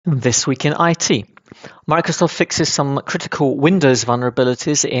This week in IT. Microsoft fixes some critical Windows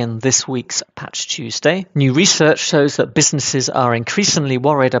vulnerabilities in this week's Patch Tuesday. New research shows that businesses are increasingly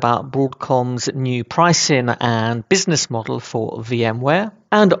worried about Broadcom's new pricing and business model for VMware.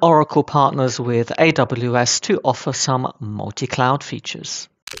 And Oracle partners with AWS to offer some multi-cloud features.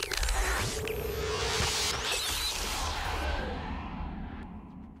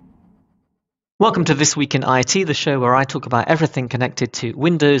 Welcome to This Week in IT, the show where I talk about everything connected to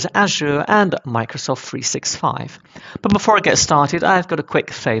Windows, Azure, and Microsoft 365. But before I get started, I've got a quick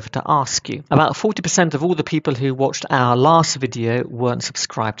favor to ask you. About 40% of all the people who watched our last video weren't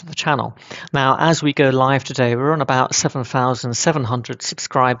subscribed to the channel. Now, as we go live today, we're on about 7,700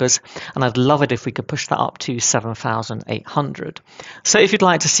 subscribers, and I'd love it if we could push that up to 7,800. So if you'd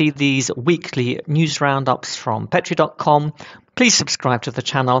like to see these weekly news roundups from Petri.com, please subscribe to the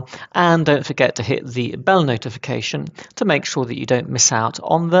channel and don't forget to hit the bell notification to make sure that you don't miss out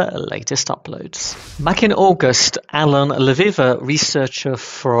on the latest uploads. Back in August, Alan Lviv, a researcher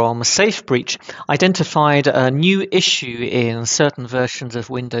from SafeBreach, identified a new issue in certain versions of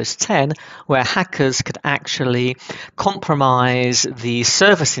Windows 10 where hackers could actually compromise the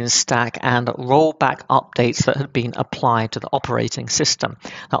servicing stack and roll back updates that had been applied to the operating system.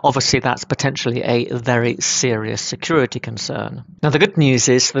 Now, obviously, that's potentially a very serious security concern. Now, the good news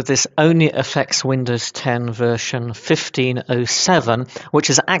is that this only affects Windows 10 version 15.07, which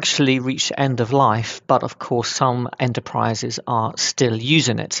has actually reached end of life, but of course some enterprises are still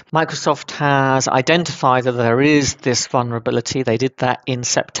using it. Microsoft has identified that there is this vulnerability. They did that in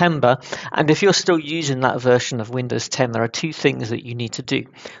September, and if you're still using that version of Windows 10, there are two things that you need to do.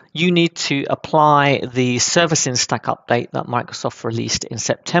 You need to apply the servicing stack update that Microsoft released in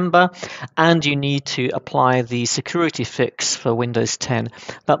September, and you need to apply the security fix for Windows 10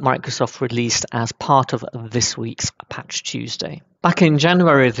 that Microsoft released as part of this week's Patch Tuesday. Back in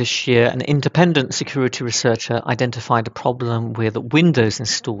January of this year, an independent security researcher identified a problem with Windows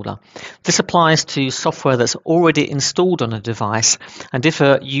Installer. This applies to software that's already installed on a device, and if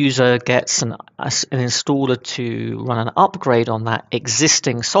a user gets an installer to run an upgrade on that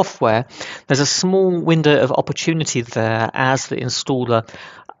existing software, there's a small window of opportunity there as the installer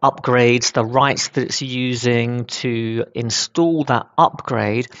upgrades the rights that it's using to install that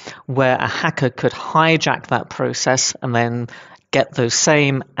upgrade, where a hacker could hijack that process and then get those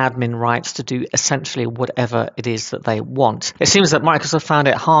same admin rights to do essentially whatever it is that they want. It seems that Microsoft found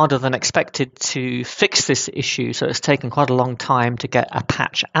it harder than expected to fix this issue, so it's taken quite a long time to get a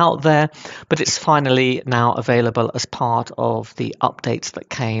patch out there, but it's finally now available as part of the updates that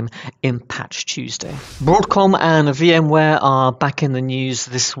came in Patch Tuesday. Broadcom and VMware are back in the news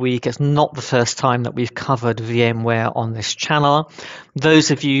this week. It's not the first time that we've covered VMware on this channel.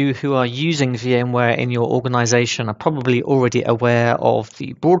 Those of you who are using VMware in your organization are probably already aware of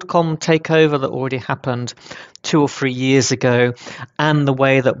the Broadcom takeover that already happened 2 or 3 years ago, and the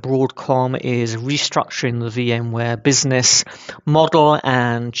way that Broadcom is restructuring the VMware business model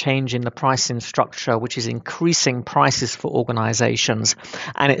and changing the pricing structure, which is increasing prices for organizations.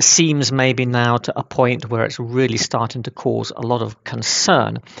 And it seems maybe now to a point where it's really starting to cause a lot of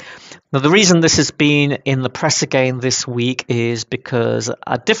concern. Now, the reason this has been in the press again this week is because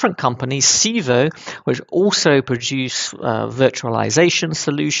a different company, Civo, which also produce virtualization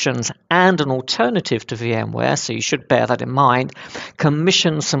solutions and an alternative to VMware, so you should bear that in mind,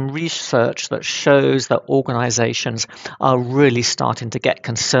 commissioned some research that shows that organizations are really starting to get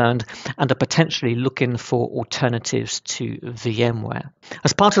concerned and are potentially looking for alternatives to VMware.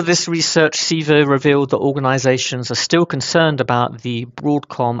 As part of this research, Civo revealed that organizations are still concerned about the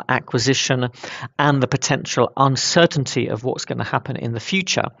Broadcom acquisition and the potential uncertainty of what's going to happen in the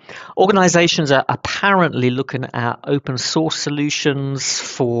future. Organizations are apparently looking at open source solutions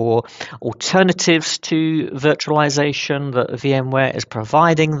for alternatives to virtualization that VMware is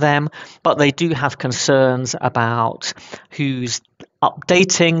providing them, but they do have concerns about who's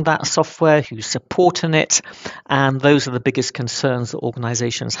updating that software, who's supporting it, and those are the biggest concerns that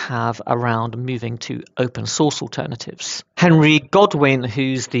organizations have around moving to open source alternatives. Henry Godwin,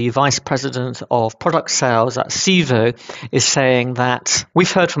 who's the Vice President of Product Sales at Civo, is saying that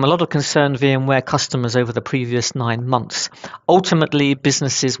we've heard from a lot of concerned VMware customers over the previous 9 months. Ultimately,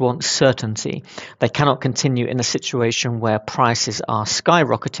 businesses want certainty. They cannot continue in a situation where prices are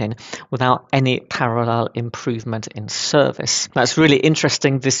skyrocketing without any parallel improvement in service. That's That's really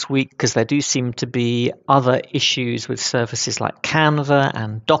interesting this week because there do seem to be other issues with services like Canva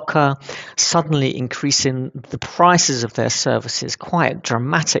and Docker suddenly increasing the prices of their services quite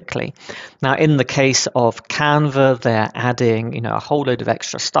dramatically. Now, in the case of Canva, they're adding, a whole load of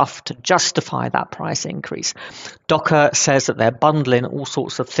extra stuff to justify that price increase. Docker says that they're bundling all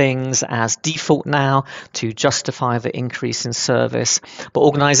sorts of things as default now to justify the increase in service, but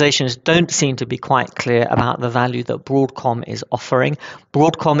organizations don't seem to be quite clear about the value that Broadcom is offering.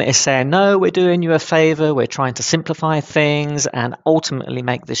 Broadcom is saying, no, we're doing you a favor, we're trying to simplify things and ultimately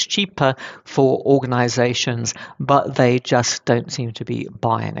make this cheaper for organizations, but they just don't seem to be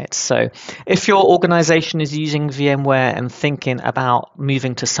buying it. So if your organization is using VMware and thinking about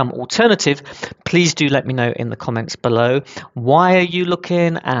moving to some alternative, please do let me know in the comments below. Why are you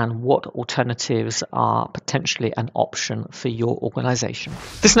looking and what alternatives are potentially an option for your organization?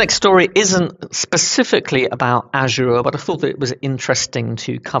 This next story isn't specifically about Azure, but I thought that it was interesting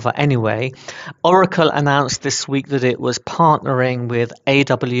to cover anyway. Oracle announced this week that it was partnering with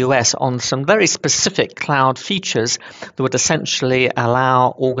AWS on some very specific cloud features that would essentially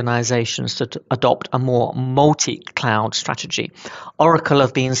allow organizations to adopt a more multi-cloud strategy. Oracle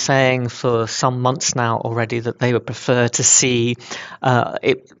have been saying for some months now already that they would prefer to see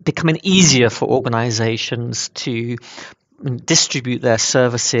it becoming easier for organizations to distribute their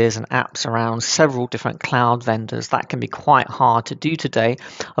services and apps around several different cloud vendors. That can be quite hard to do today.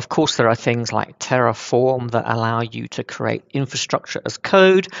 Of course, there are things like Terraform that allow you to create infrastructure as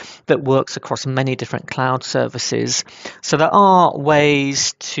code that works across many different cloud services. So there are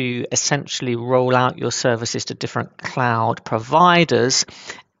ways to essentially roll out your services to different cloud providers.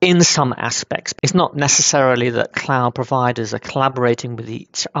 In some aspects, it's not necessarily that cloud providers are collaborating with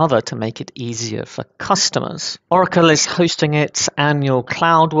each other to make it easier for customers. Oracle is hosting its annual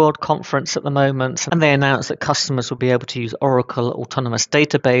Cloud World conference at the moment, and they announced that customers will be able to use Oracle Autonomous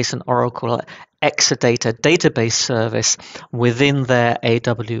Database and Oracle Exadata database service within their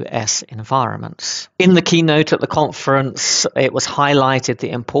AWS environments. In the keynote at the conference, it was highlighted the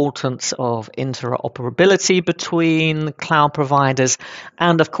importance of interoperability between cloud providers,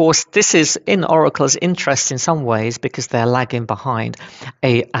 and of course this is in Oracle's interest in some ways because they're lagging behind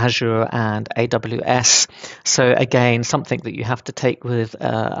Azure and AWS. So again, something that you have to take with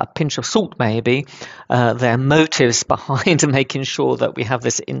a pinch of salt maybe, their motives behind making sure that we have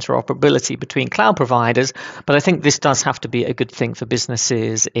this interoperability between cloud providers, but I think this does have to be a good thing for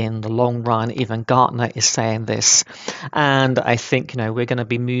businesses in the long run. Even Gartner is saying this, and I think we're going to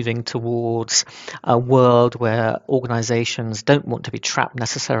be moving towards a world where organizations don't want to be trapped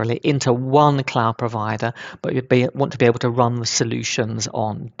necessarily into one cloud provider, but want to be able to run the solutions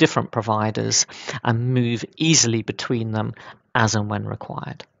on different providers and move easily between them as and when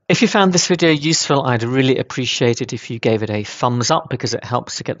required. If you found this video useful, I'd really appreciate it if you gave it a thumbs up because it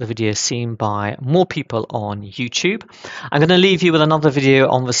helps to get the video seen by more people on YouTube. I'm going to leave you with another video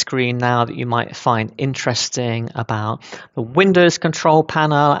on the screen now that you might find interesting about the Windows control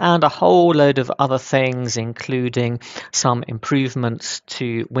panel and a whole load of other things, including some improvements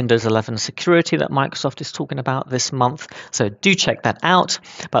to Windows 11 security that Microsoft is talking about this month. So do check that out.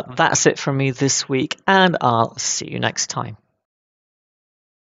 But that's it from me this week, and I'll see you next time.